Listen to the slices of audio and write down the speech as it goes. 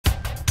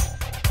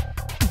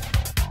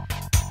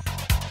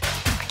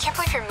Can't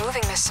believe you're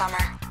moving this summer.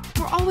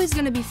 We're always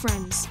gonna be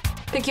friends.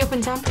 Pick you up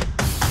in town?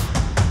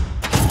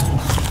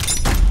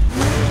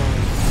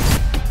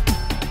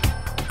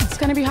 It's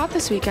gonna be hot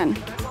this weekend.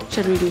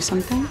 Should we do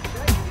something?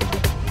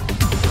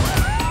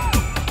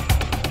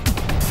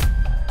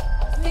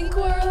 I think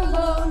we're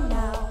alone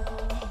now.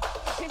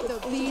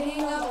 The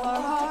beating of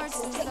our hearts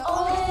is the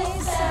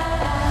only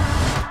sound.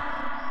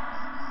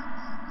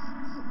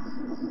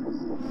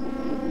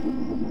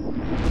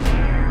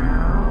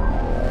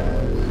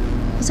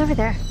 Who's over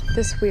there?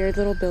 This weird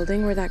little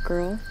building where that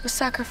girl was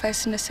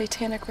sacrificed in a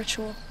satanic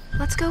ritual.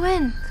 Let's go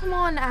in. Come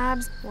on,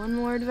 Abs. One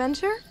more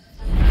adventure?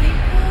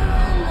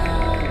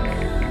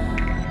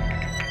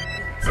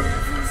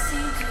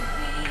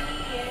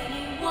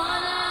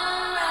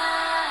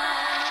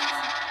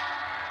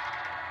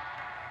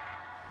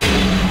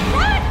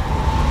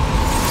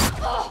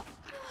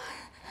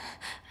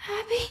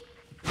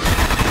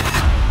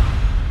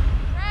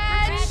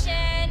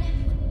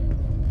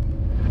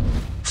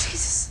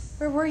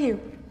 Where were you?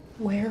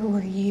 Where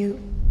were you?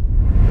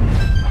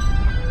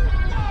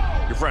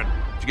 Your friend,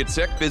 she get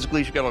sick?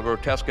 Physically, she got all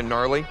grotesque and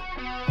gnarly.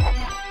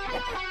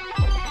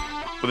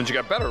 But then she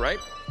got better, right?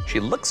 She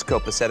looks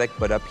copacetic,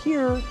 but up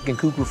here, you can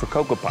cuckoo for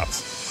Cocoa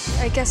Puffs.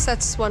 I guess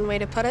that's one way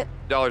to put it.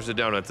 Dollars to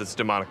donuts, it's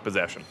demonic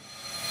possession.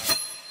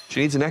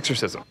 She needs an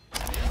exorcism. You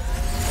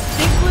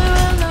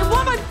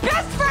want my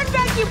best friend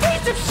back, you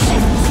piece of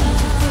shit!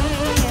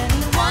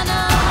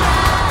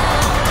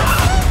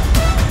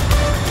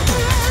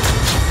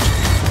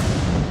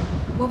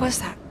 What was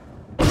that?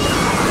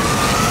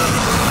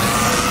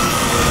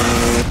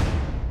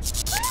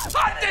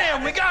 Hot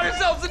damn, we got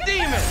ourselves a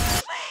demon!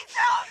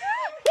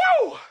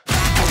 Woo!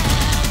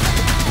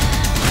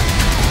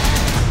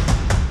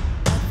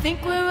 I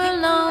think we're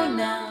alone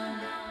now.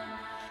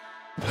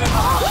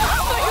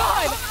 Oh my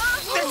God!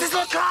 This is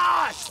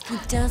Lacoste!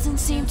 There doesn't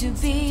seem to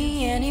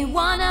be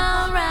anyone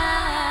around.